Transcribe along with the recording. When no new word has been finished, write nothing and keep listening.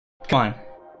Come on.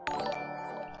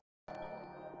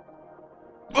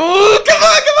 Ooh, come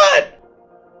on, come on!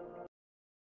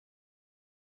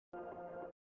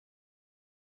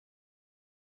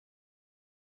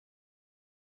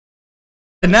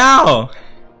 Now!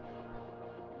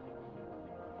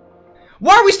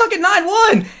 Why are we stuck at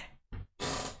 9-1?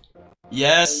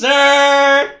 Yes,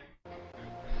 sir!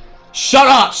 Shut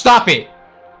up! Stop it!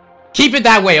 Keep it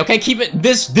that way, okay? Keep it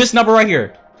this number right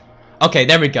here. Okay,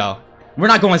 there we go. We're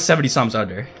not going 70 subs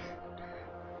under.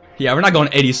 Yeah, we're not going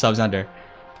 80 subs under.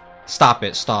 Stop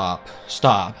it. Stop.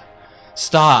 Stop.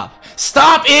 Stop.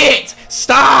 Stop it!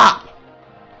 Stop!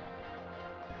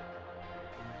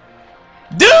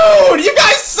 Dude! You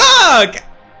guys suck!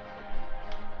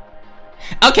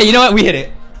 Okay, you know what? We hit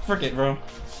it. Frick it, bro.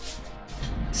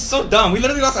 So dumb. We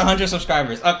literally lost 100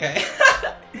 subscribers. Okay.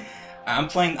 I'm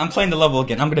playing the level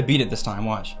again. I'm gonna beat it this time.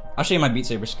 Watch. I'll show you my Beat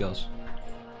Saber skills.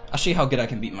 I'll show you how good I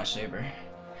can beat my saber.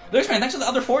 Looks, man, thanks for the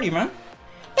other 40, man.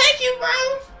 Thank you, bro.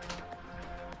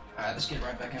 Alright, let's get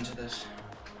right back into this.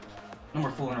 No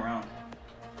more fooling around.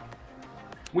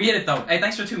 We hit it though. Hey,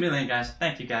 thanks for 2 million, guys.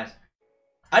 Thank you, guys.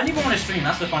 I didn't even want to stream.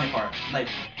 That's the funny part. Like,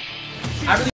 I really